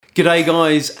G'day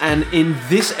guys, and in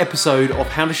this episode of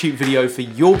How to Shoot Video for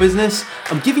Your Business,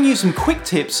 I'm giving you some quick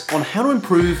tips on how to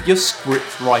improve your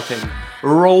script writing.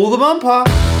 Roll the bumper!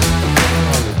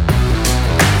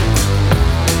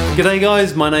 G'day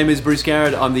guys, my name is Bruce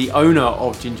Garrett, I'm the owner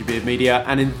of Gingerbeard Media,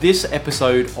 and in this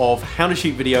episode of How to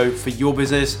Shoot Video for Your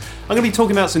Business, I'm going to be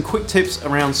talking about some quick tips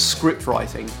around script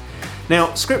writing.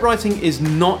 Now, script writing is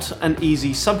not an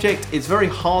easy subject. It's very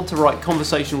hard to write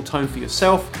conversational tone for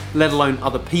yourself, let alone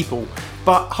other people.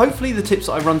 But hopefully the tips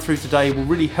that I run through today will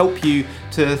really help you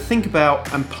to think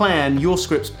about and plan your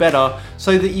scripts better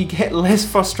so that you get less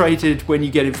frustrated when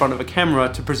you get in front of a camera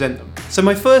to present them. So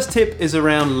my first tip is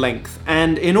around length,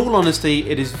 and in all honesty,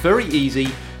 it is very easy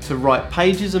to write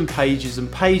pages and pages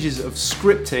and pages of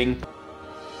scripting.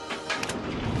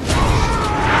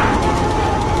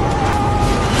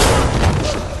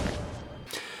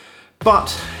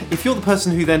 But if you're the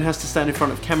person who then has to stand in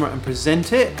front of camera and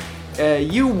present it,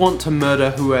 you want to murder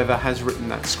whoever has written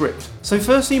that script. So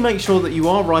firstly, make sure that you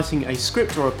are writing a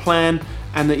script or a plan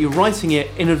and that you're writing it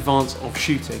in advance of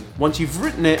shooting. Once you've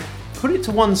written it, put it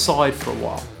to one side for a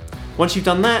while. Once you've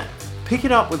done that, pick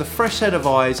it up with a fresh set of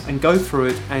eyes and go through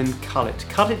it and cut it.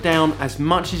 Cut it down as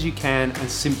much as you can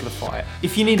and simplify it.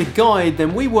 If you need a guide,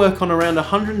 then we work on around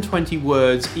 120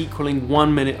 words equaling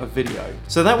 1 minute of video.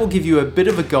 So that will give you a bit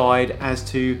of a guide as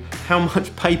to how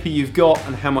much paper you've got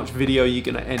and how much video you're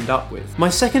going to end up with. My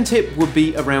second tip would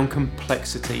be around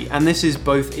complexity, and this is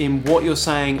both in what you're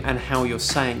saying and how you're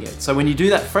saying it. So when you do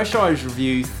that fresh eyes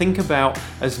review, think about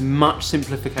as much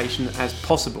simplification as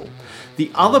possible. The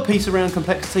other piece around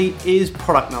complexity is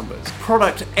product numbers.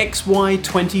 Product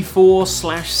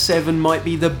XY24/7 might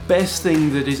be the best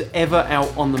thing that is ever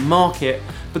out on the market,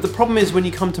 but the problem is when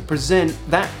you come to present,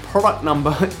 that product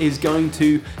number is going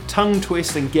to tongue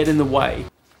twist and get in the way.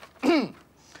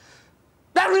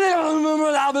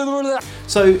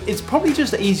 So it's probably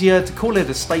just easier to call it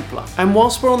a stapler. And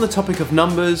whilst we're on the topic of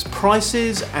numbers,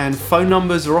 prices and phone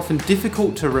numbers are often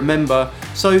difficult to remember,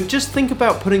 so just think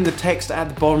about putting the text at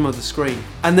the bottom of the screen.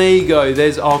 And there you go,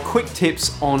 there's our quick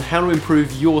tips on how to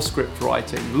improve your script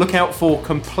writing. Look out for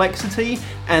complexity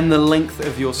and the length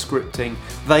of your scripting.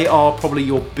 They are probably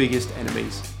your biggest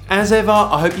enemies. As ever,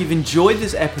 I hope you've enjoyed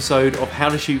this episode of How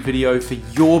to Shoot Video for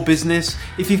Your Business.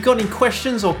 If you've got any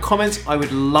questions or comments, I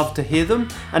would love to hear them.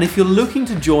 And if you're looking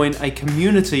to join a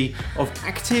community of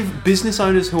active business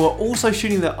owners who are also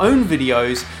shooting their own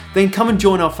videos, then come and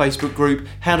join our Facebook group,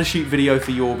 How to Shoot Video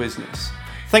for Your Business.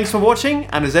 Thanks for watching,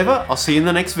 and as ever, I'll see you in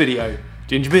the next video.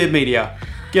 Gingerbeard Media,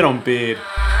 get on beard.